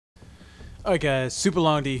Alright guys, Super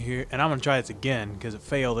Long D here, and I'm gonna try this again because it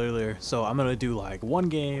failed earlier. So I'm gonna do like one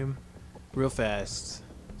game real fast,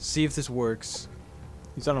 see if this works.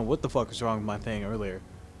 Because I don't know what the fuck was wrong with my thing earlier.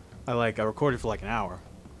 I recorded for like an hour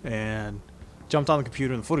and jumped on the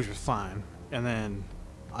computer and the footage was fine. And then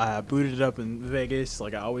I booted it up in Vegas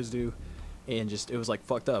like I always do, and just it was like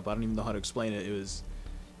fucked up. I don't even know how to explain it. It was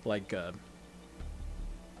like it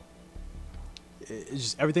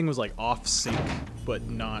just everything was like off sync, but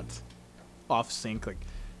not off sync. Like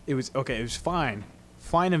it was okay, it was fine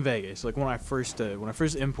in Vegas. Like when I first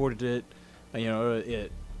imported it, you know,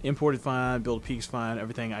 it imported fine, build peaks fine,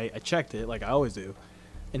 everything. I checked it like I always do,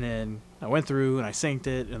 and then I went through and I synced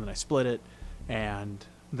it, and then I split it, and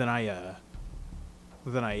then I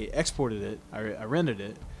exported it. I rendered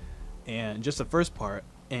it, and just the first part,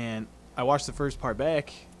 and I watched the first part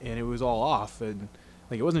back, and it was all off, and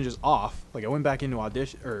like it wasn't just off. Like I went back into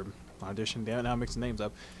audition. Damn it, now I'm mixing names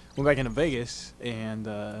up. Went back into Vegas, and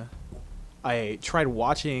I tried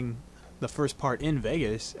watching the first part in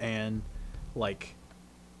Vegas, and like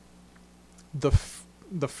the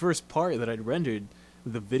first part that I'd rendered,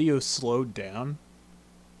 the video slowed down.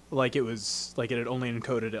 Like it was like it had only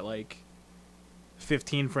encoded at like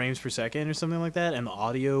 15 frames per second or something like that, and the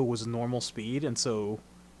audio was normal speed, and so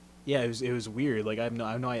yeah, it was weird. Like I have no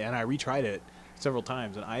idea, and I retried it several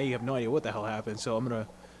times, and I have no idea what the hell happened. So I'm gonna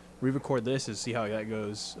re-record this and see how that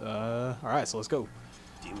goes. All right, so let's go.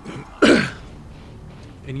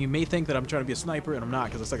 And you may think that I'm trying to be a sniper, and I'm not,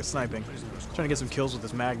 because it's like a sniping. I'm trying to get some kills with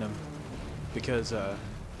this Magnum, because I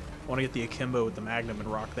want to get the akimbo with the Magnum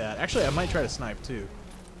and rock that. Actually, I might try to snipe too.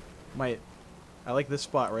 I like this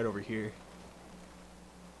spot right over here.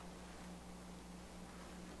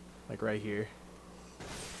 Like right here.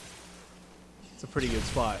 It's a pretty good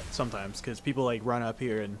spot sometimes, because people like run up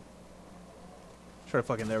here and try to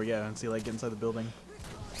fucking, there we go, and see like get inside the building.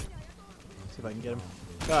 See if I can get him.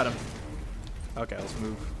 Got him. Okay, let's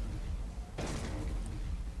move.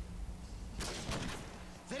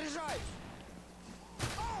 Let's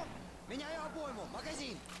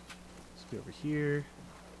go over here.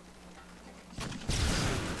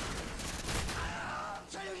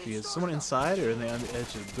 Is someone inside or are they on the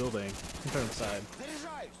edge of the building? I think they're inside.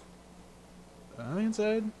 Are they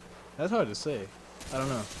inside? That's hard to say. I don't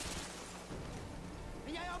know.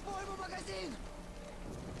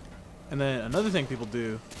 And then another thing people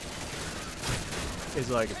do is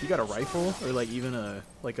like if you got a rifle or like even a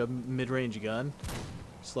mid-range gun,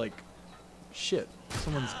 it's like shit.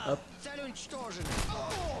 Someone's up.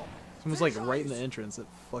 Someone's like right in the entrance. It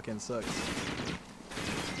fucking sucks.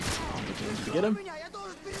 Did you get him?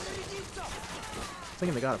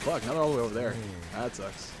 Thinking they got a bug. Now they're all the way over there. That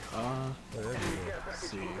sucks. Let's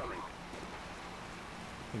see.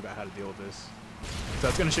 Think about how to deal with this. So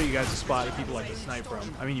it's gonna show you guys a spot that people like to snipe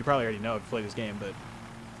from. I mean, you probably already know if you play this game, but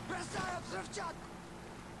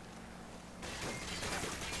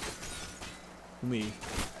me.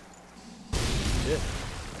 Shit.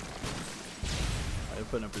 I'm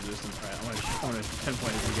putting up resistance. Alright, I'm gonna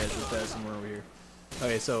pinpoint it to you guys real fast somewhere over here.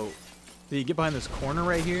 Okay, so you get behind this corner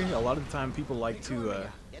right here. A lot of the time people like to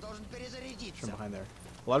from behind there.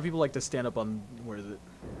 A lot of people like to stand up on where is it?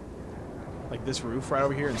 Like this roof right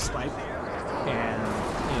over here and snipe. And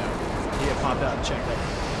you know, you get popped out and check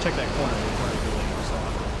that corner of the building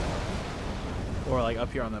or like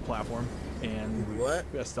up here on that platform. And what?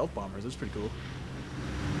 We got stealth bombers. That's pretty cool.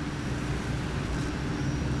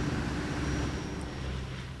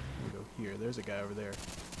 Let me go here. There's a guy over there.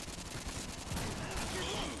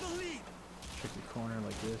 Check the corner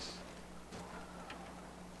like this.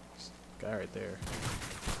 Guy right there.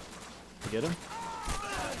 You get him?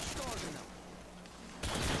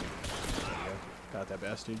 Got that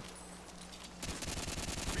bastard.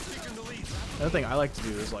 Another thing I like to do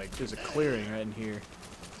is like there's a clearing right in here.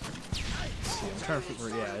 Let's see, I'm trying to figure.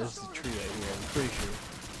 Yeah, this is a tree right here. I'm pretty sure.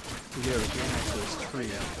 We get over here next to this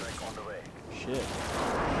tree. Shit.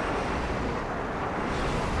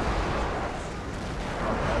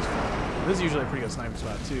 This is usually a pretty good sniping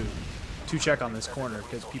spot too. To check on this corner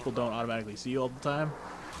because people don't automatically see you all the time.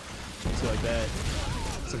 So like that.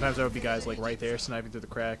 Sometimes there would be guys like right there sniping through the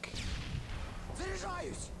crack.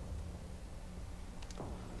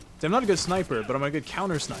 See, I'm not a good sniper, but I'm a good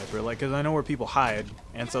counter sniper. Like, cause I know where people hide,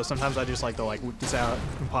 and so sometimes I just like to like whip this out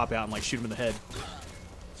and pop out and like shoot them in the head.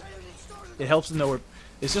 It helps to know where.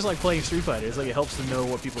 It's just like playing Street Fighter. It's like it helps to know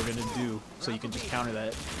what people are gonna do, so you can just counter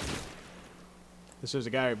that. There's a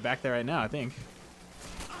guy back there right now, I think.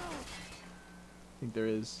 I think there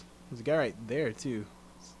is. There's a guy right there too.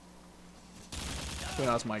 Oh, no,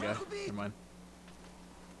 that's my guy. Never mind.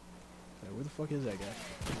 Where the fuck is that guy?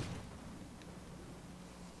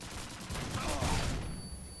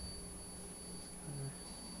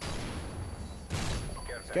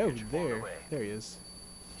 Go there. There he is.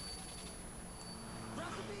 Oh,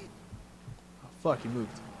 fuck, he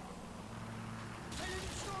moved.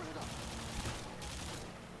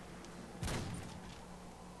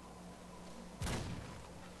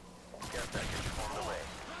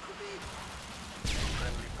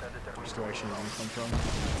 Which direction is he come from?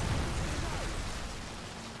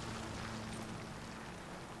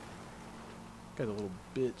 Guy's a little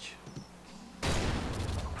bitch.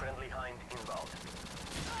 Friendly hind inbound.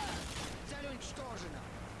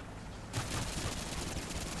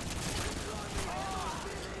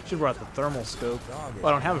 Should have brought the thermal scope. Well,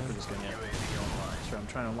 I don't have it for this gun yet. So I'm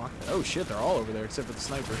trying to unlock that. Oh shit, they're all over there except for the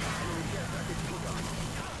sniper.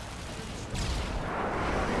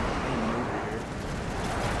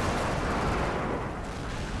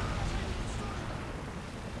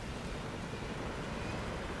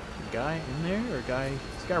 Guy in there, or guy?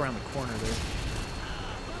 This guy around the corner there.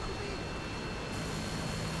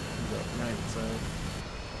 He's up night inside.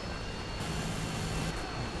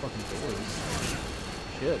 Fucking doors.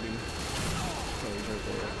 Shit, dude. Oh, he's right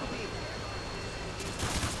there.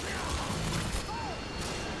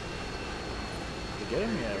 Did you get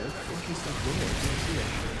him? Yeah, where's he stuck there? I can't see that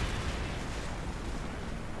shit.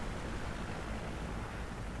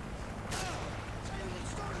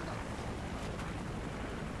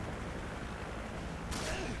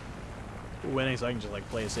 Winning, so I can just like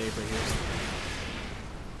play it safe right here.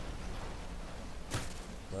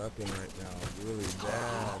 Fucking right now, really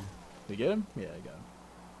bad. Did you get him? Yeah, I got him.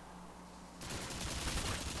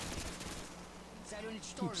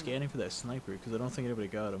 Keep scanning for that sniper because I don't think anybody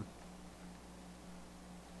got him.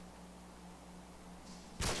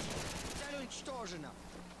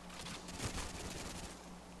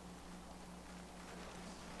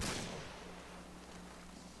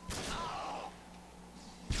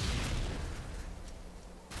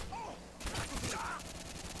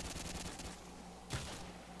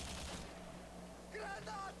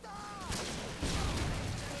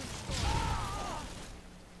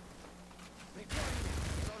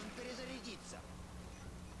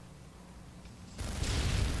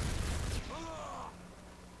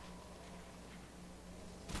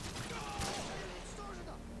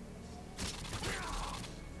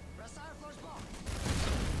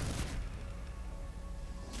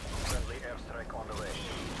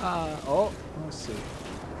 Oh, let's see.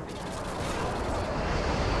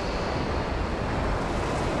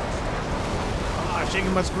 Ah, I'm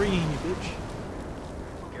shaking my screen, you bitch.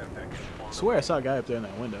 I swear I saw a guy up there in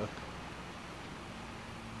that window.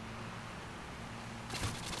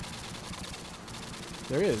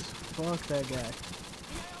 There is. Fuck that guy.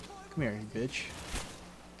 Come here, you bitch.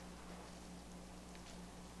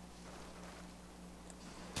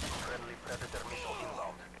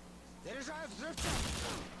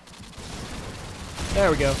 There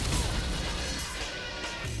we go.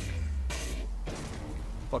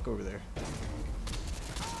 Fuck over there.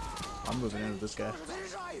 I'm moving in with this guy.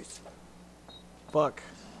 Fuck.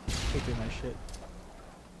 Taking my shit.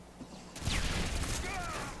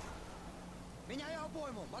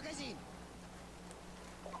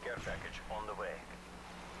 Care package on the way.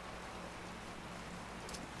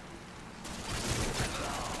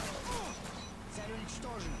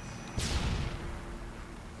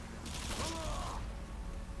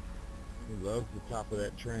 He loves the top of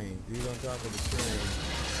that train. Dude on top of the train.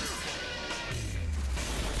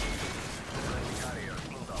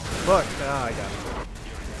 Fuck. Ah, I got him.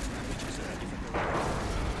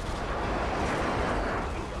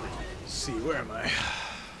 Let's see, where am I?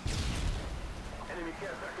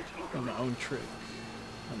 On my own trick.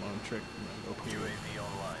 On my own trick. I'm gonna go here. UAV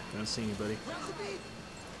online. I don't see anybody.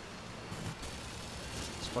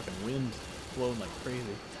 It's fucking wind blowing like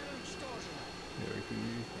crazy. Very cool.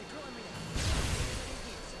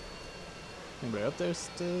 Anybody up there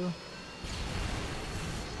still?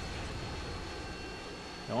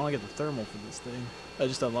 I want to get the thermal for this thing. I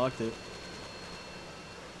just unlocked it.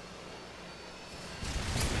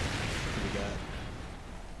 What do we got?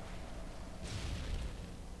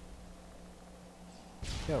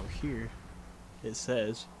 Yeah, over here. It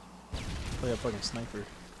says, play that fucking sniper.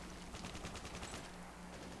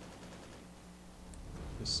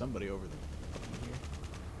 There's somebody over there. Here.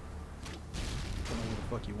 I don't know where the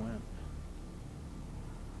fuck you went.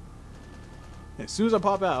 As soon as I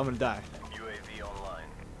pop out, I'm gonna die. UAV online.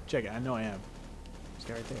 Check it, I know I am. This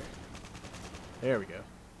guy right there. There we go.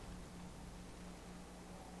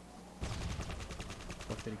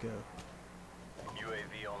 Where did he go?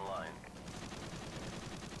 UAV online.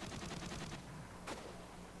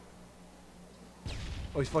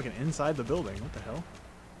 Oh, he's fucking inside the building. What the hell?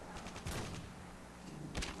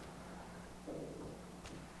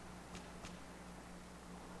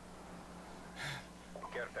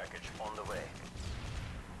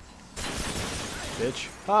 bitch.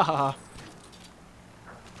 Ha ha ha.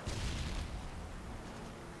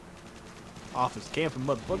 Office camping,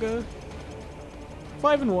 motherfucker.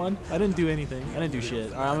 5-1. I didn't do anything. I didn't do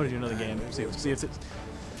shit. Alright, I'm gonna do another game. See if it's.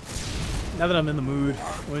 Now that I'm in the mood,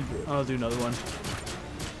 I'll do another one.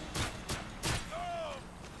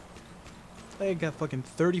 That guy got fucking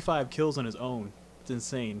 35 kills on his own. It's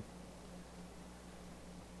insane.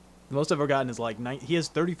 The most I've ever gotten is like he has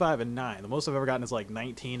 35 and 9. The most I've ever gotten is like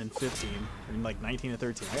 19 and 15, or like 19 and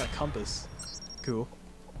 13. I got a compass. Cool.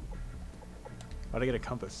 Why'd I get a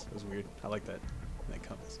compass? That was weird. I like that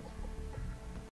compass.